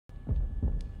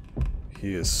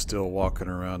He is still walking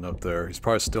around up there. He's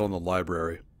probably still in the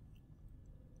library.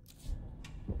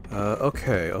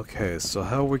 Okay, so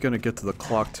how are we gonna get to the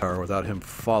clock tower without him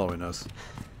following us?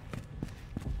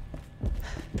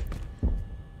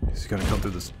 He's gonna come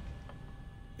through this...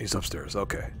 He's upstairs,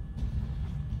 okay.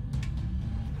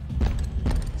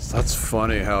 So that's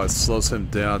funny how it slows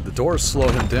him down. The doors slow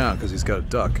him down because he's got a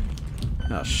duck.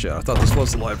 Oh shit, I thought this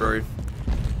was the library.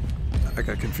 I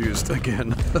got confused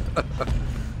again.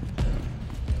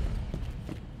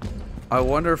 I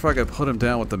wonder if I could put him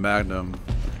down with the Magnum.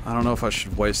 I don't know if I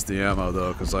should waste the ammo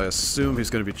though, because I assume he's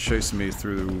going to be chasing me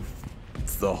through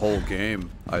the whole game.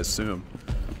 I assume.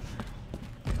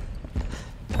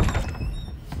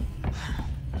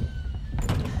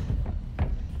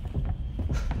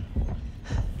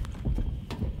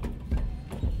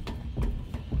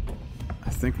 I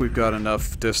think we've got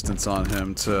enough distance on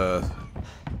him to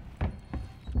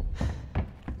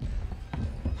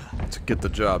get the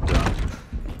job done.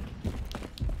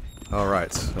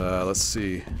 Alright, let's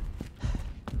see.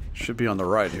 Should be on the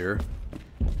right here.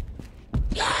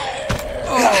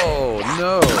 Oh,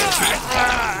 no!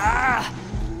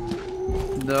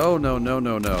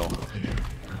 No.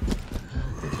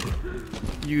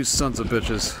 You sons of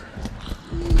bitches.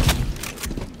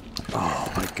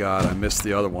 Oh my god, I missed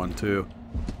the other one too.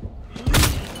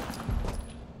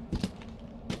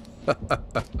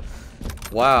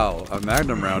 Wow, a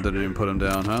Magnum round didn't even put him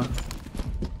down, huh?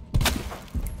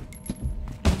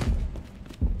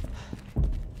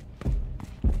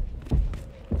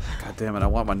 God damn it, I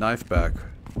want my knife back.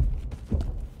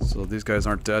 So these guys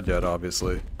aren't dead yet,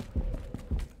 obviously.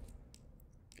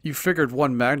 You figured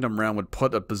one Magnum round would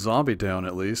put a zombie down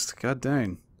at least. God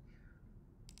dang.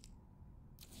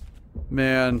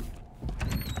 Man.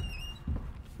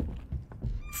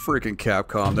 Freaking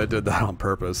Capcom, they did that on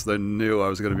purpose. They knew I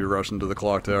was going to be rushing to the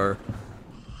clock tower.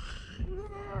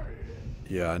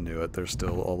 Yeah, I knew it. They're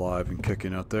still alive and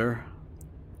kicking out there.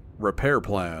 Repair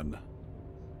plan.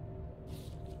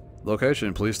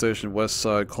 Location, police station, west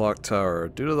side clock tower.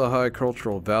 Due to the high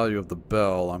cultural value of the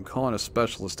bell, I'm calling a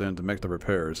specialist in to make the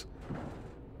repairs.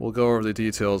 We'll go over the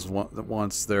details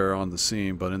once they're on the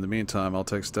scene, but in the meantime, I'll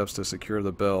take steps to secure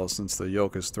the bell since the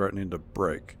yoke is threatening to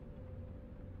break.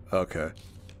 Okay.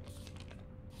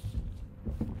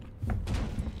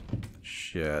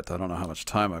 Shit, I don't know how much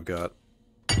time I've got.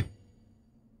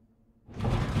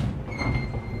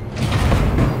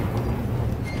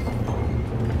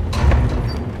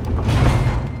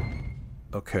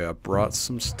 Okay, I brought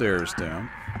some stairs down.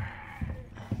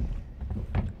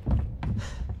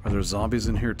 Are there zombies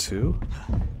in here too?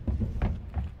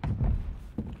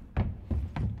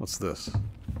 What's this?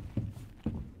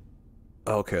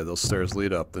 Okay, those stairs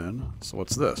lead up then. So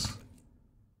what's this?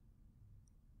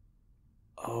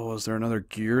 Oh, is there another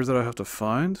gear that I have to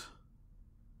find?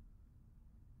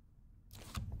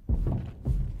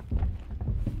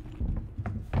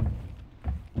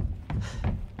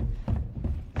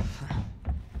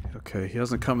 Okay, he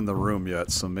hasn't come in the room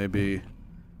yet, so maybe...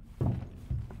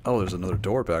 Oh, there's another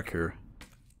door back here.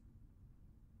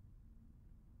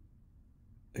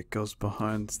 It goes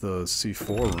behind the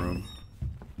C4 room.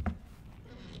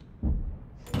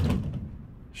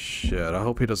 Shit, I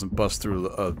hope he doesn't bust through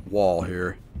a wall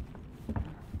here.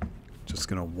 Just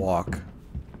gonna walk.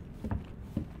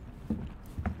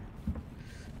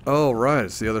 Oh, right,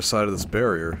 it's the other side of this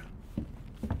barrier.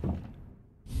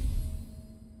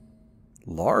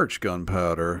 Large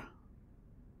gunpowder.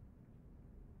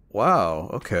 Wow,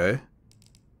 okay.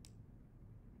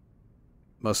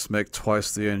 Must make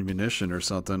twice the ammunition or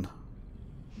something.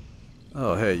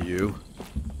 Oh, hey, you.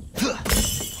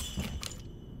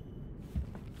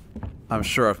 I'm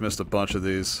sure I've missed a bunch of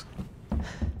these.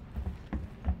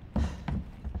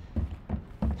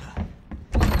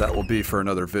 That will be for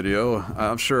another video.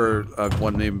 I'm sure I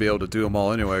wouldn't even be able to do them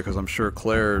all anyway, because I'm sure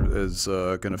Claire is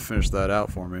going to finish that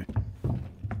out for me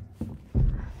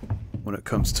when it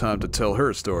comes time to tell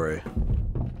her story.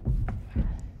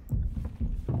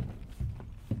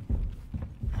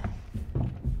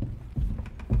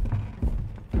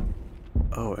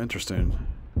 Oh, interesting.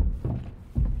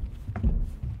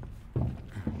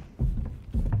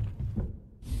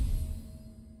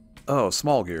 Oh,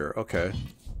 small gear, okay.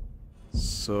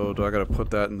 So, do I gotta put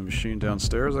that in the machine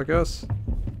downstairs, I guess?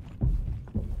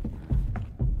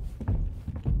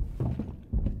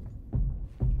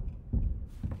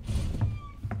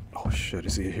 Oh shit,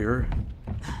 is he here?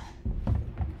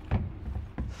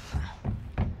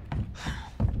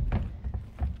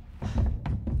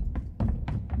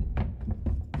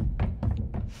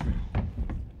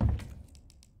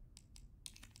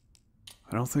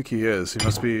 I don't think he is. He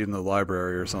must be in the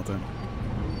library or something.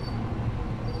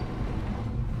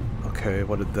 Okay,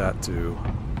 what did that do?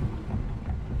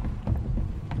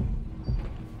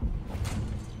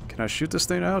 Can I shoot this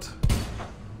thing out?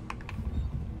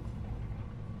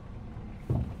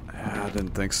 I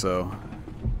didn't think so.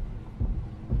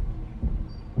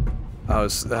 I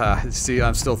was, see,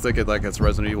 I'm still thinking like it's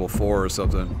Resident Evil 4 or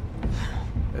something.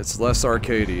 It's less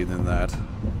arcadey than that.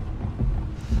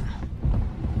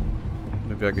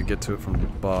 Maybe I could get to it from the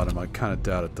bottom. I kind of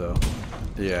doubt it though.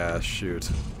 Yeah, shoot.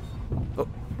 Oh.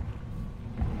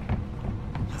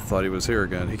 I thought he was here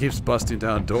again. He keeps busting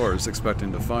down doors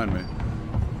expecting to find me.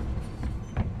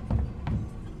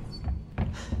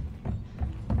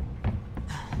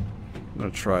 I'm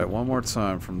gonna try it one more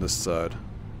time from this side.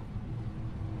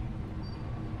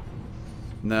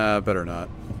 Nah, better not.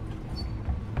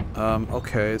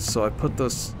 Okay, so I put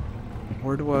this...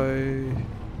 Where do I...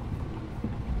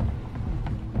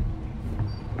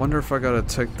 Wonder if I gotta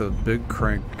take the big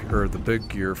crank, or the big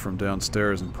gear from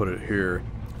downstairs and put it here.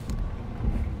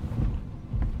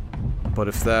 But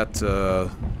if that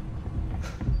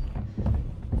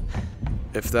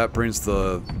brings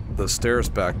the stairs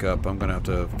back up, I'm gonna have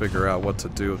to figure out what to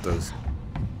do with those,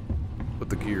 with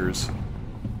the gears.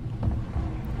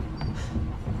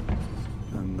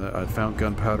 And I found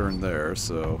gunpowder in there,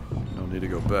 so no need to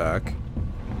go back.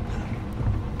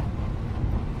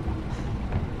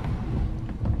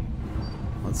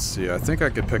 Let's see, I think I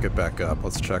could pick it back up.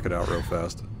 Let's check it out real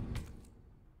fast.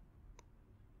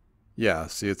 Yeah,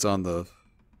 see it's on the...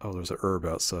 Oh, there's a herb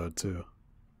outside too.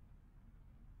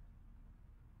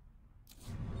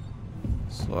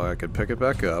 So I could pick it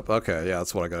back up. Okay, yeah,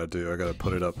 that's what I gotta do. I gotta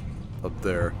put it up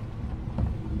there.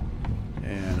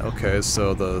 And okay,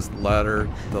 so the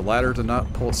ladder did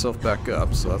not pull itself back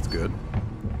up, so that's good.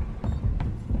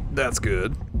 That's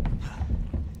good.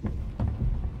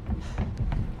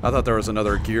 I thought there was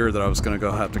another gear that I was gonna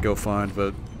have to go find,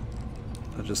 but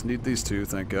I just need these two,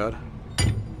 thank God.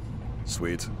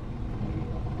 Sweet.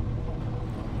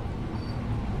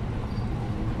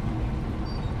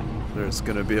 There's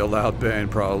gonna be a loud bang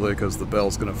probably because the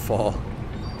bell's gonna fall.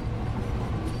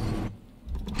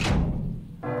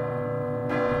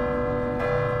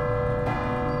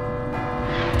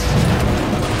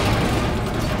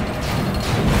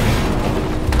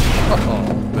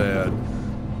 Oh, man.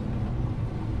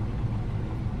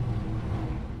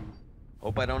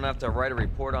 Hope I don't have to write a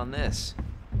report on this.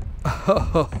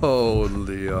 Oh,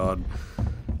 Leon.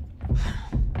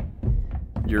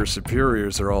 Your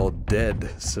superiors are all dead,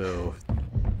 so...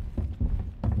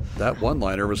 That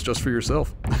one-liner was just for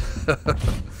yourself.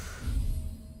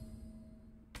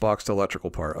 Boxed electrical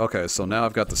part. Okay, so now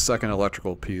I've got the second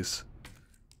electrical piece.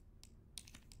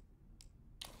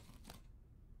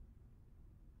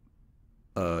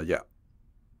 Yeah.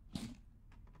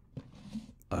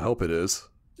 I hope it is.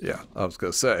 Yeah, I was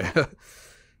gonna say.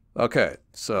 Okay,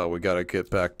 so we gotta get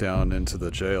back down into the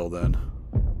jail then.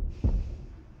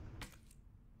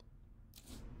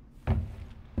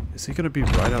 Is he gonna be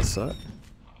right outside?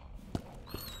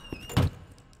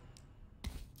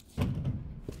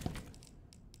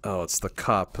 Oh, it's the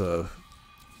cop.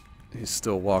 He's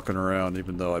still walking around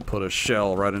even though I put a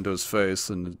shell right into his face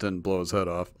and it didn't blow his head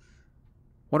off.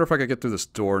 Wonder if I could get through this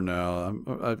door now.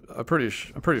 I'm pretty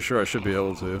sure I should be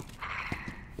able to.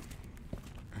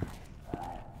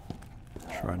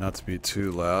 Try not to be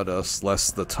too loud,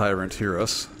 lest the tyrant hear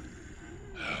us.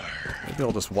 Maybe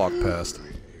I'll just walk past.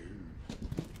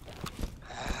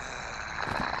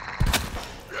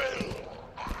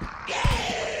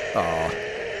 Aw.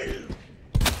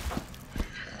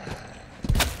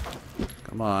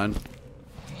 Come on.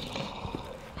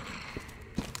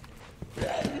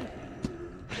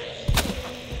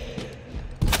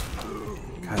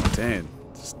 God dang.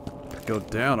 Just go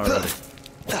down already.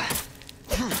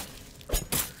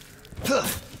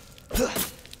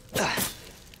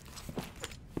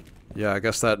 Yeah, I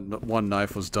guess that one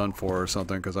knife was done for or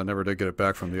something, because I never did get it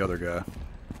back from the other guy.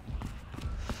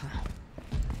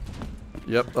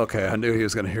 Yep, okay, I knew he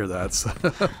was going to hear that. So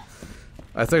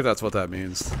I think that's what that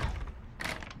means.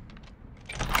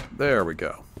 There we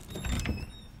go.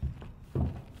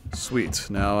 Sweet,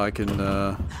 now I can,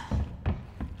 I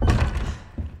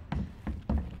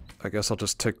guess I'll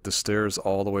just take the stairs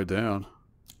all the way down.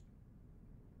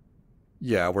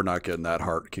 Yeah, we're not getting that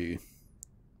heart key.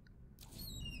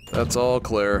 That's all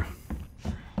Claire.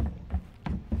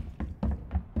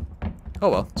 Oh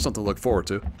well, something to look forward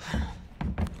to.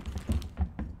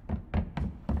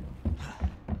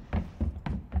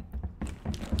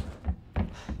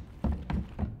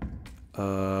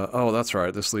 Oh, that's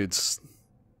right, this leads...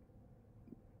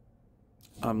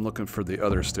 I'm looking for the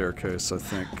other staircase, I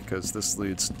think, because this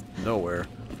leads nowhere.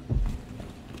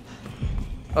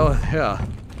 Oh, yeah.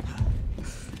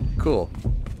 Cool.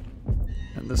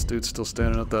 And this dude's still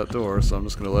standing at that door, so I'm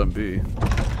just gonna let him be.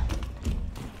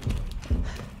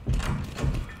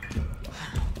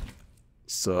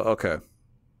 So, okay.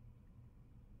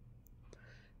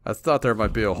 I thought there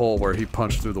might be a hole where he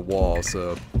punched through the wall,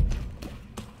 so...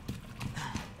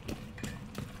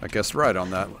 I guess right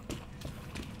on that.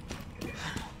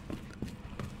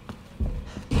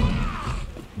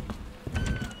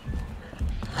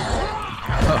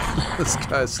 Oh, this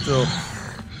guy's still...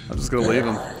 I'm just gonna leave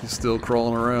him. He's still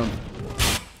crawling around.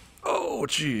 Oh,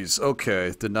 jeez.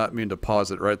 Okay. Did not mean to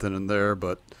pause it right then and there,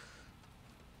 but...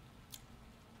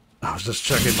 I was just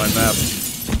checking my map.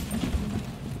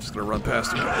 Just gonna run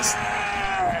past you guys.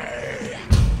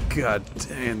 God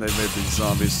dang, they made these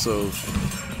zombies so...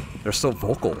 They're so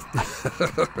vocal.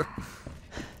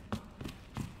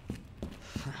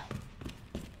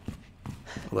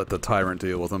 Let the tyrant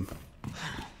deal with them.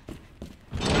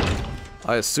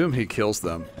 I assume he kills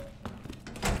them.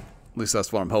 At least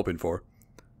that's what I'm hoping for.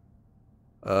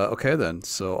 Okay then,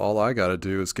 so all I gotta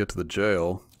do is get to the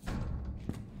jail.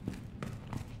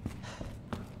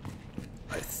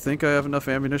 I think I have enough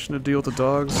ammunition to deal with the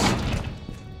dogs.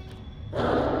 So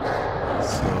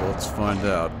let's find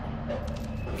out.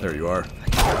 There you are.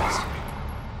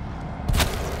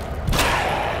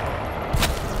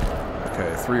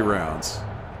 Okay, 3 rounds.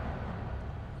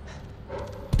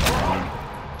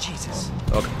 Jesus.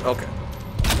 Okay.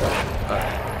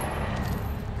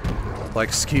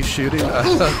 Like skeet shooting?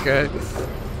 Okay.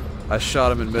 I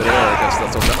shot him in midair, I guess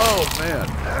that's okay. Oh, man!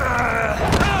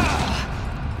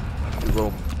 You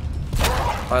little...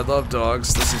 I love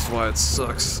dogs, this is why it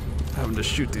sucks having to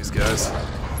shoot these guys.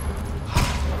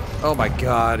 Oh my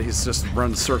god, he's just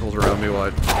running circles around me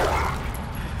while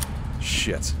I...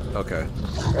 Shit. Okay.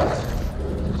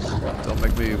 Don't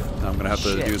make me... I'm gonna have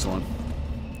to use one.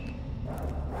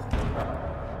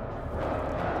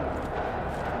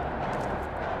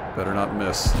 Better not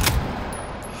miss.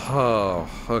 Oh,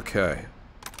 okay.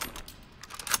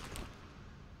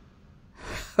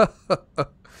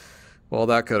 Well,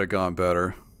 that could have gone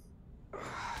better.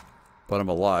 But I'm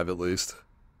alive, at least.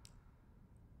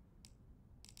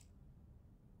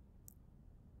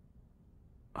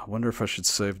 I wonder if I should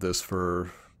save this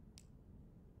for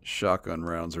shotgun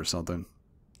rounds or something.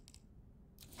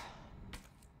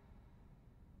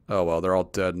 Oh well, they're all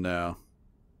dead now.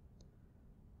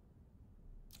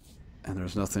 And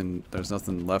there's nothing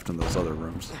left in those other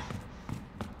rooms.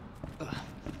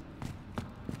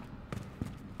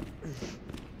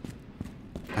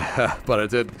 But I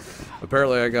did.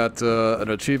 Apparently I got an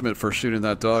achievement for shooting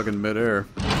that dog in midair.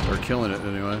 Or killing it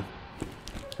anyway.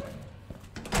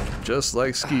 Just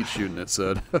like skeet shooting, it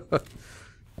said.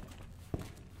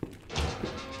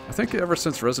 I think ever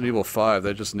since Resident Evil 5,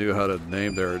 they just knew how to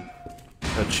name their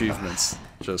achievements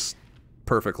just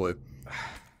perfectly.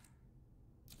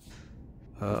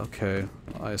 Okay.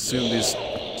 I assume these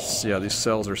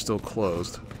cells are still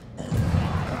closed.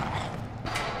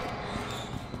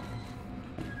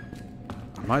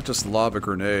 I might just lob a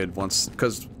grenade once,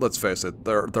 because let's face it,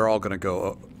 they're all gonna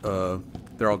go.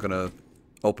 They're all gonna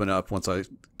open up once I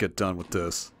get done with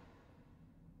this.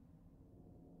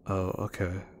 Oh,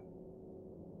 okay.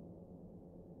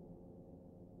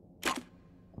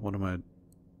 What am I?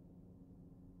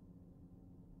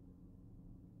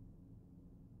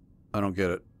 I don't get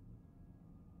it.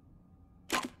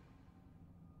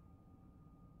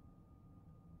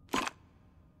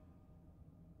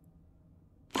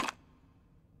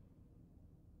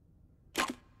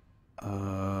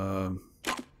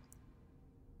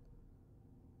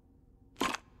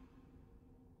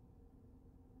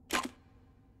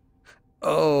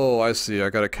 Oh, I see.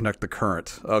 I gotta connect the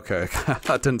current. Okay.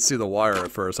 I didn't see the wire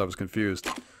at first. I was confused.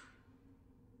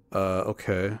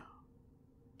 Okay.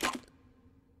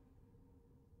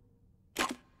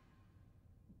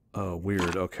 Oh,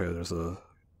 weird. Okay, there's a...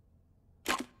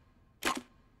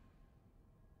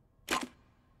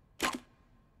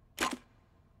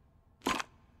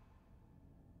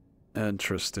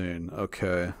 Interesting.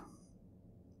 Okay.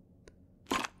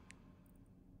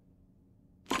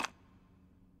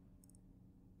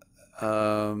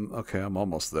 Okay, I'm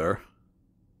almost there.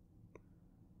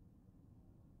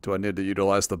 Do I need to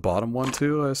utilize the bottom one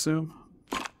too, I assume?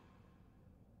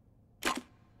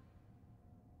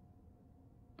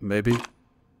 Maybe?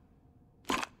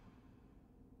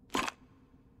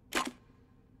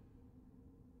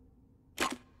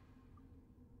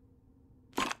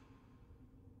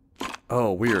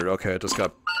 Oh, weird. Okay, I just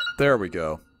got... There we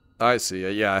go. I see.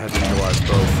 Yeah, I had to utilize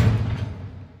both.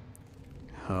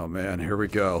 Oh man, here we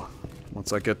go.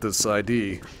 Once I get this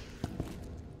ID.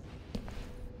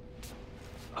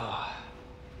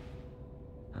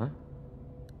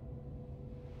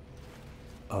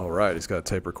 Oh, right, he's got a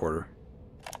tape recorder.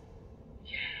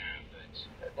 Yeah,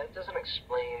 but that doesn't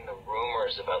explain the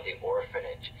rumors about the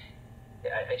orphanage.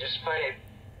 I just find it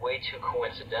way too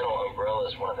coincidental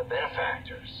Umbrella's one of the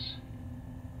benefactors.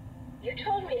 You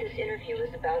told me this interview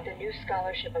was about the new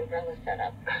scholarship Umbrella set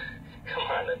up. Come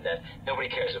on, Annette. Nobody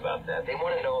cares about that. They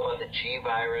want to know about the G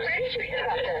virus. Where did you hear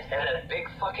about this? And that big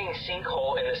fucking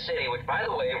sinkhole in the city, which, by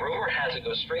the way, rumor has it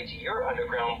goes straight to your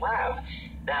underground lab.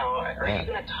 Now, are you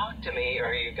going to talk to me, or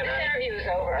are you going to... This interview is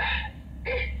over.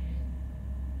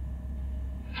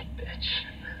 Bitch.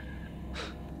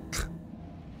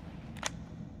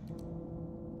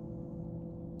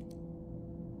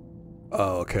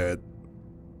 Oh, okay.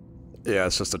 Yeah,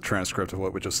 it's just a transcript of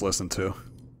what we just listened to.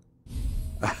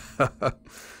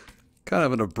 Kind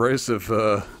of an abrasive,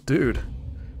 dude.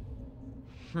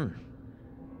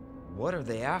 What are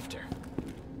they after?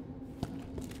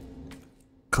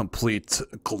 Complete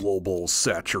global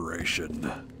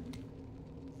saturation.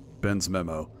 Ben's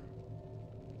memo.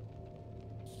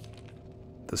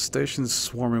 The station's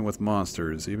swarming with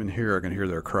monsters. Even here I can hear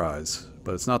their cries.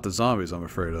 But it's not the zombies I'm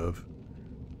afraid of.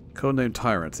 Codename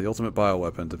Tyrant, the ultimate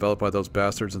bioweapon, developed by those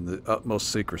bastards in the utmost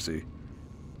secrecy.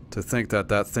 To think that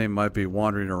that thing might be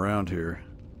wandering around here.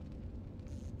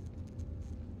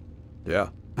 Yeah.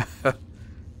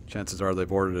 Chances are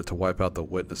they've ordered it to wipe out the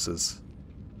witnesses.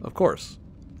 Of course.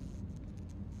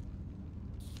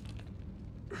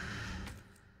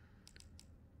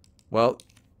 Well,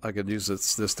 I could use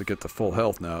this to get to full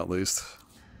health now, at least.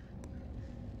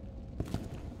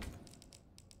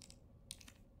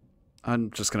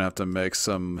 I'm just gonna have to make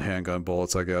some handgun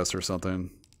bullets, I guess, or something.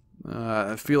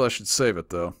 I feel I should save it,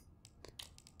 though.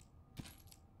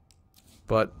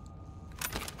 But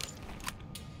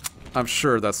I'm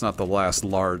sure that's not the last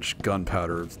large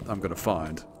gunpowder I'm gonna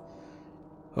find.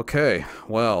 Okay,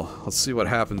 well, let's see what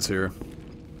happens here.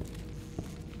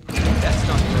 That's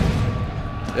not good.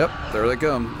 Yep, there they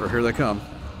come. Or here they come.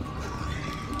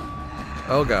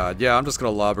 Oh god, yeah, I'm just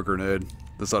gonna lob a grenade.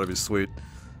 This ought to be sweet.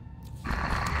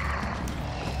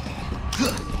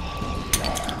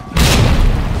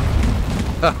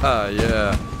 Haha,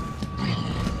 yeah.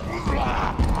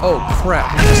 Oh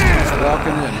crap, he just keeps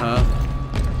walking in, huh?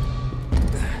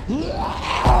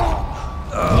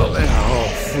 Oh man, oh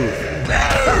phew.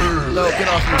 No, get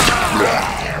off me.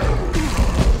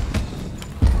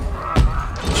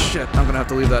 Shit, I'm gonna have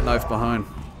to leave that knife behind.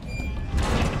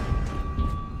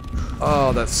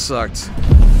 Oh, that sucked.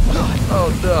 Oh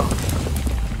no.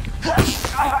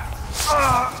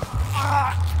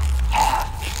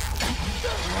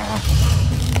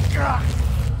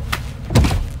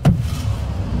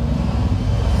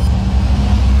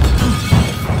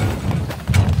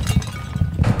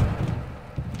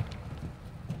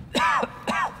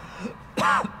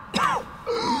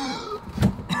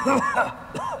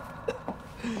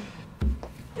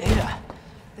 Ada,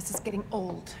 this is getting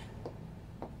old.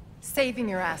 Saving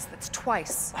your ass, that's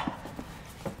twice.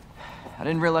 I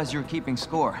didn't realize you were keeping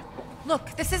score.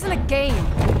 Look, this isn't a game.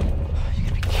 You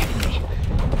gotta be kidding me.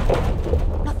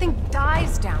 Nothing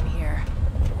dies down here.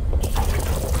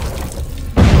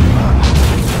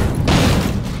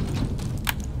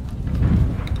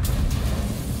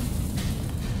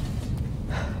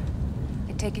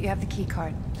 I take it you have the key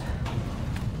card.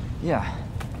 Yeah,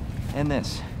 and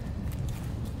this.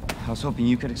 I was hoping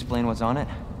you could explain what's on it.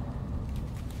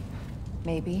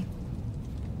 Maybe.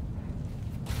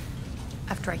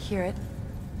 After I hear it.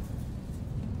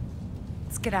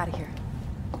 Let's get out of here.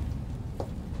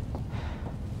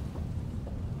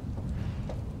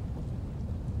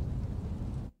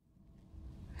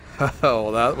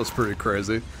 Oh, that was pretty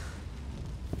crazy.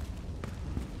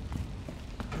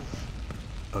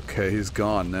 Okay, he's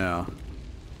gone now.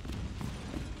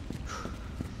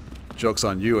 Joke's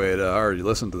on you, Ada. I already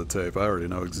listened to the tape. I already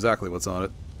know exactly what's on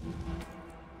it.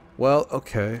 Well,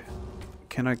 okay.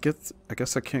 Can I get... I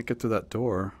guess I can't get through that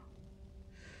door.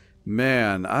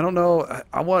 Man, I don't know.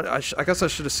 I guess I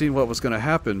should have seen what was going to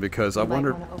happen because I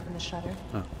wondered... Want to open the shutter?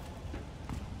 Oh.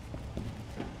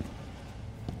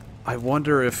 I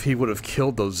wonder if he would have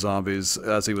killed those zombies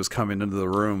as he was coming into the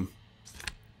room.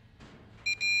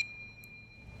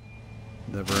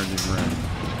 Never-ending ring.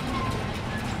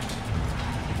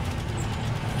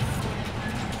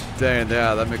 Dang,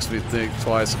 yeah, that makes me think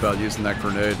twice about using that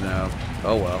grenade now.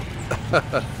 Oh well.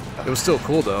 It was still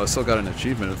cool though. I still got an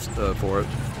achievement for it.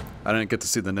 I didn't get to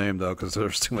see the name though because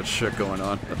there's too much shit going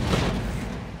on.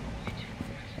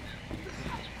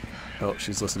 Oh,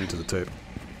 she's listening to the tape.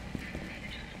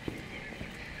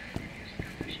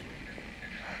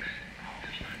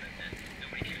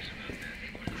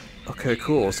 Okay,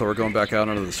 cool. So we're going back out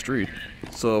onto the street.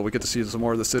 So we get to see some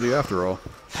more of the city after all.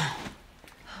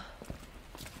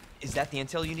 that the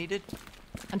intel you needed?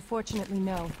 Unfortunately,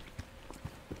 no.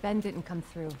 Ben didn't come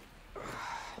through.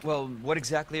 Well, what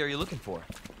exactly are you looking for?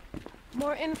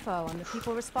 More info on the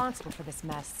people responsible for this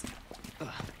mess.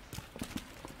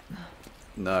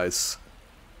 Nice.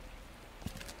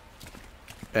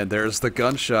 And there's the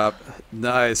gun shop.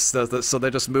 Nice. So they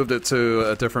just moved it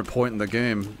to a different point in the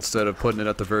game instead of putting it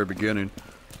at the very beginning.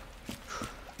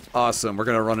 Awesome. We're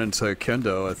gonna run into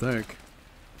Kendo, I think.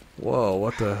 Whoa,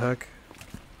 what the heck?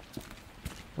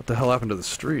 What the hell happened to the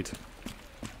street?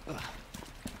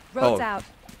 Road's out.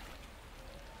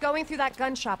 Going through that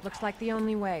gun shop looks like the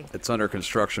only way. It's under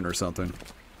construction or something.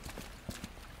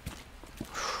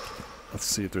 Let's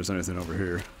see if there's anything over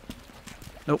here.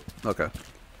 Nope. Okay.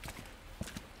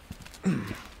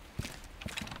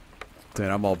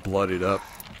 Dang, I'm all bloodied up.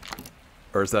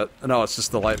 Or is that... No, it's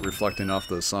just the light reflecting off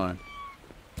the sign.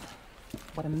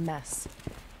 What a mess.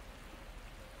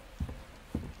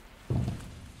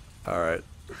 Alright.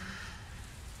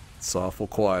 It's awful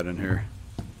quiet in here.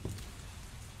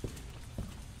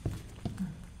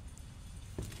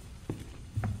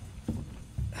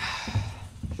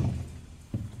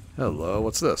 Hello,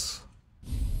 what's this?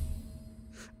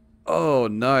 Oh,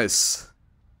 nice.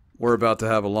 We're about to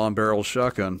have a long barrel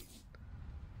shotgun.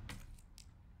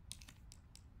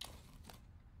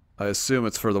 I assume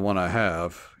it's for the one I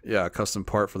have. Yeah, custom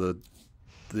part for the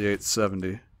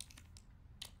 870.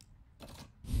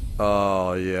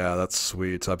 Oh, yeah, that's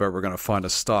sweet. I bet we're gonna find a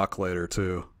stock later,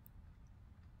 too.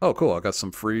 Oh, cool. I got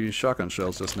some free shotgun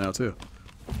shells just now, too.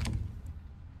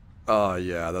 Oh,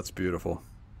 yeah, that's beautiful.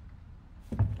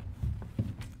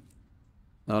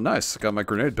 Oh, nice. I got my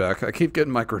grenade back. I keep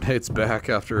getting my grenades back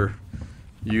after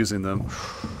using them.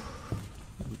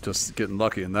 Just getting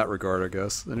lucky in that regard, I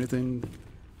guess. Anything?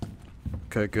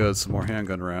 Okay, good. Some more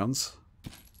handgun rounds.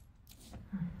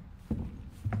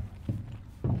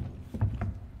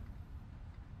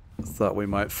 Thought we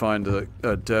might find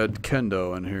a dead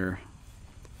Kendo in here.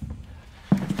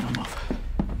 Don't move.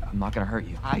 I'm not gonna hurt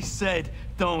you. I said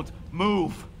don't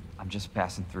move. I'm just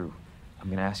passing through. I'm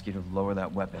gonna ask you to lower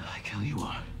that weapon. I kill you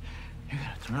are. You're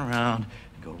gonna turn around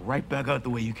and go right back out the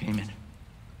way you came in.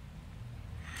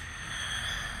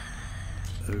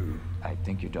 Ooh. I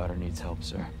think your daughter needs help,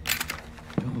 sir.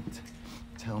 Don't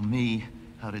tell me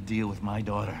how to deal with my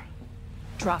daughter.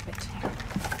 Drop it.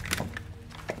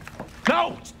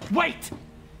 No! Wait!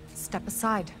 Step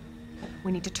aside.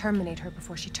 We need to terminate her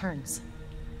before she turns.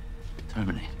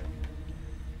 Terminate.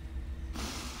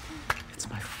 It's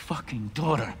my fucking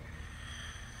daughter.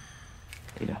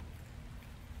 Ada.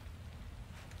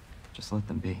 Just let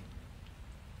them be.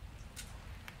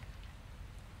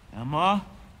 Emma?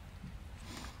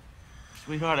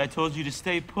 Sweetheart, I told you to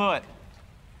stay put.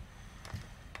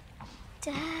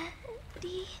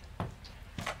 Daddy?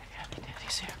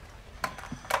 Daddy's here.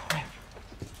 Come here.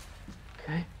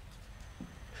 Okay?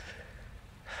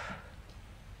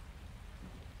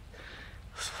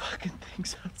 Those fucking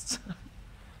things outside.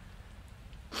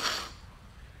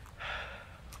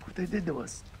 What they did to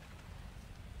us.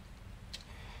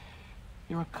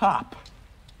 You're a cop.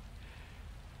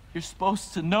 You're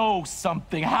supposed to know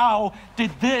something. How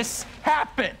did this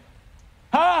happen?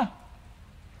 Huh?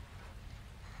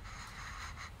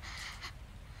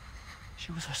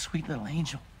 She was a sweet little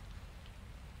angel.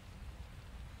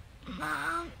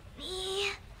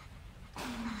 Mommy?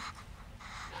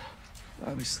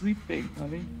 I was sleeping,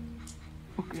 honey.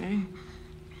 Okay?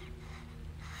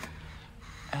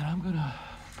 And I'm gonna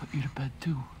put you to bed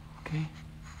too, okay?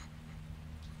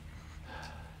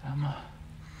 Emma.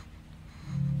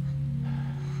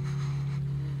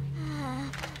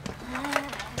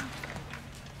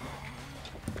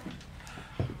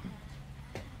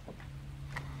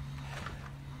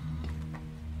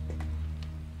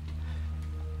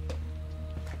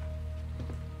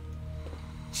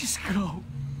 Just go.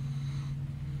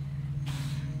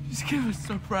 Just give us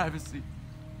some privacy.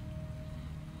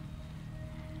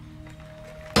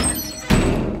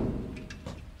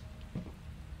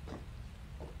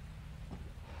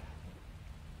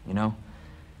 You know,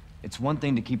 it's one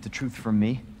thing to keep the truth from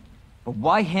me, but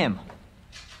why him?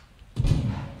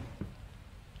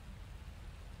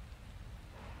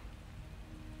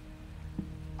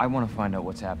 I want to find out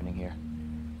what's happening here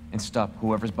and stop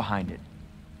whoever's behind it.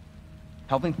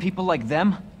 Helping people like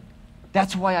them?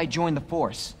 That's why I joined the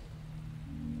force.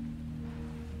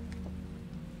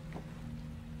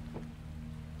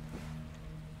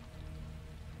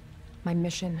 My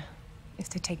mission is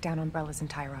to take down Umbrella's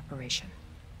entire operation.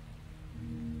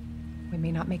 We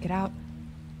may not make it out.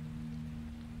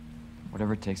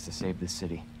 Whatever it takes to save this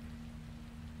city.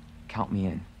 Count me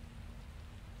in.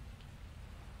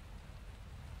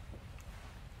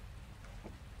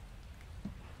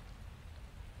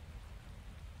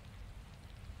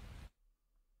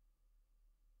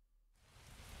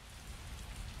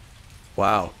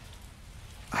 Wow.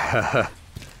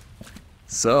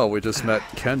 So, we just met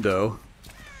Kendo.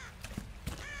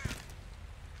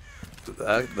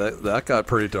 That got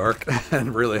pretty dark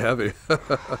and really heavy.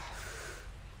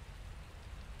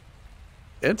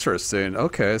 Interesting.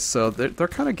 Okay, so they're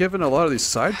kind of giving a lot of these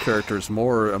side characters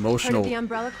more Heard emotional of the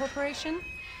Umbrella Corporation?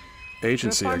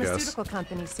 agency, They're I a guess. pharmaceutical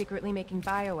company secretly making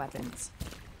bioweapons.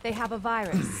 They have a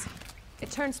virus. It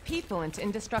turns people into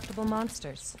indestructible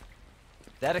monsters.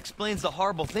 That explains the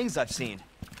horrible things I've seen.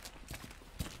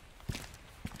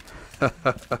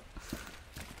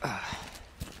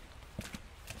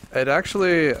 It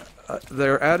actually,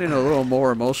 they're adding a little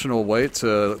more emotional weight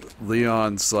to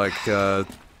Leon's, like,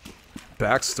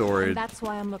 backstory. And that's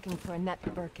why I'm looking for Annette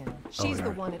Birkin. She's yeah.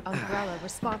 the one at Umbrella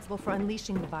responsible for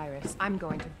unleashing the virus. I'm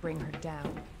going to bring her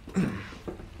down.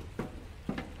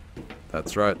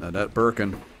 That's right, Annette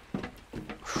Birkin.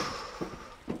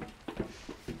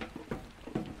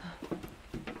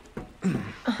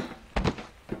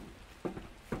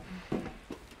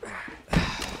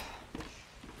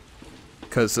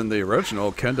 Because in the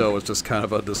original, Kendo was just kind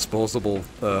of a disposable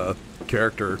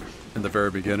character in the very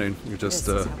beginning. You just,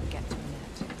 This is how we get to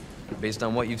Annette. Based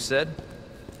on what you've said,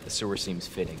 the sewer seems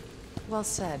fitting. Well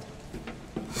said.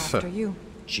 After you.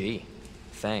 Gee,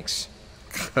 thanks.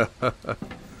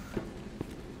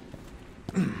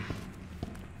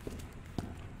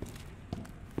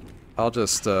 I'll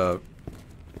just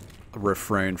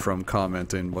refrain from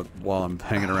commenting while I'm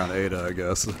hanging around Ada, I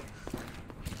guess.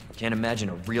 Can't imagine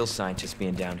a real scientist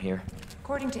being down here.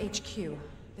 According to HQ,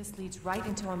 this leads right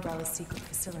into Umbrella's secret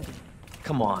facility.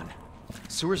 Come on.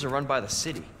 Sewers are run by the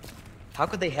city. How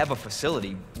could they have a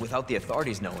facility without the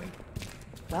authorities knowing?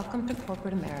 Welcome to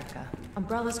corporate America.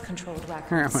 Umbrella's controlled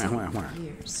Raccoon City for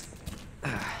years.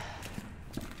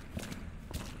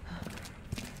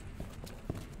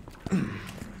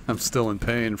 I'm still in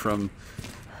pain from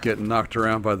getting knocked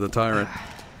around by the tyrant.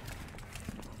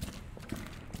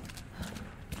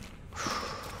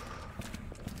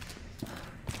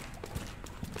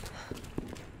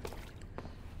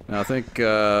 Now, I think,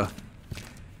 oh,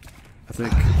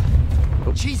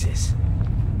 Jesus!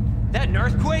 That an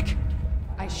earthquake?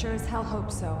 I sure as hell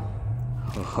hope so.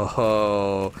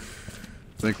 I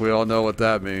think we all know what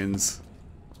that means.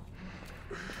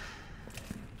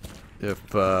 If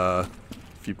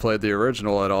you played the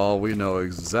original at all, we know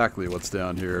exactly what's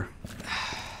down here.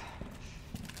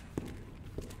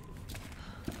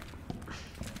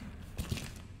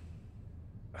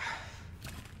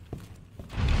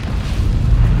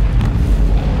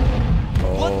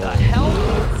 What the hell?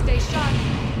 Stay sharp.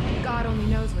 God only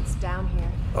knows what's down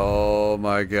here. Oh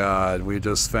my god, we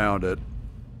just found it.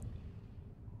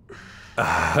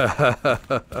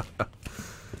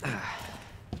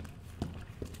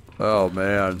 Oh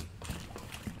man.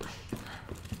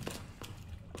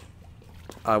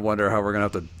 I wonder how we're gonna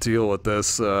have to deal with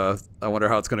this. I wonder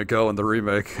how it's gonna go in the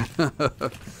remake.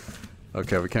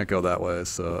 Okay, we can't go that way,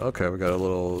 so okay, we got a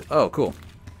little... Oh, cool.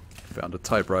 Found a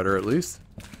typewriter at least.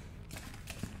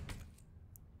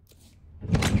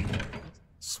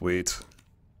 Sweet.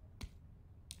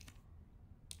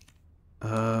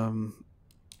 I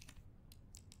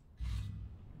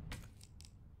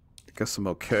guess I'm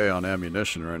okay on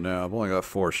ammunition right now. I've only got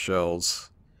 4 shells.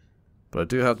 But I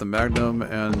do have the Magnum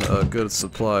and a good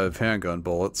supply of handgun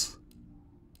bullets.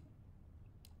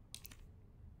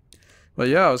 But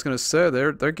yeah, I was gonna say,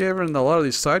 they're giving a lot of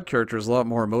these side characters a lot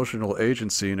more emotional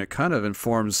agency, and it kind of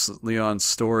informs Leon's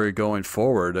story going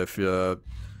forward, if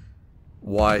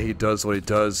why he does what he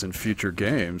does in future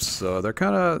games. So they're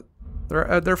kind of...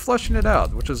 They're fleshing it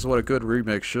out, which is what a good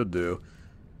remake should do.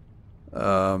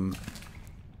 But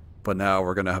now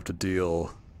we're gonna have to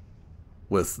deal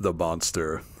with the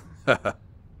monster.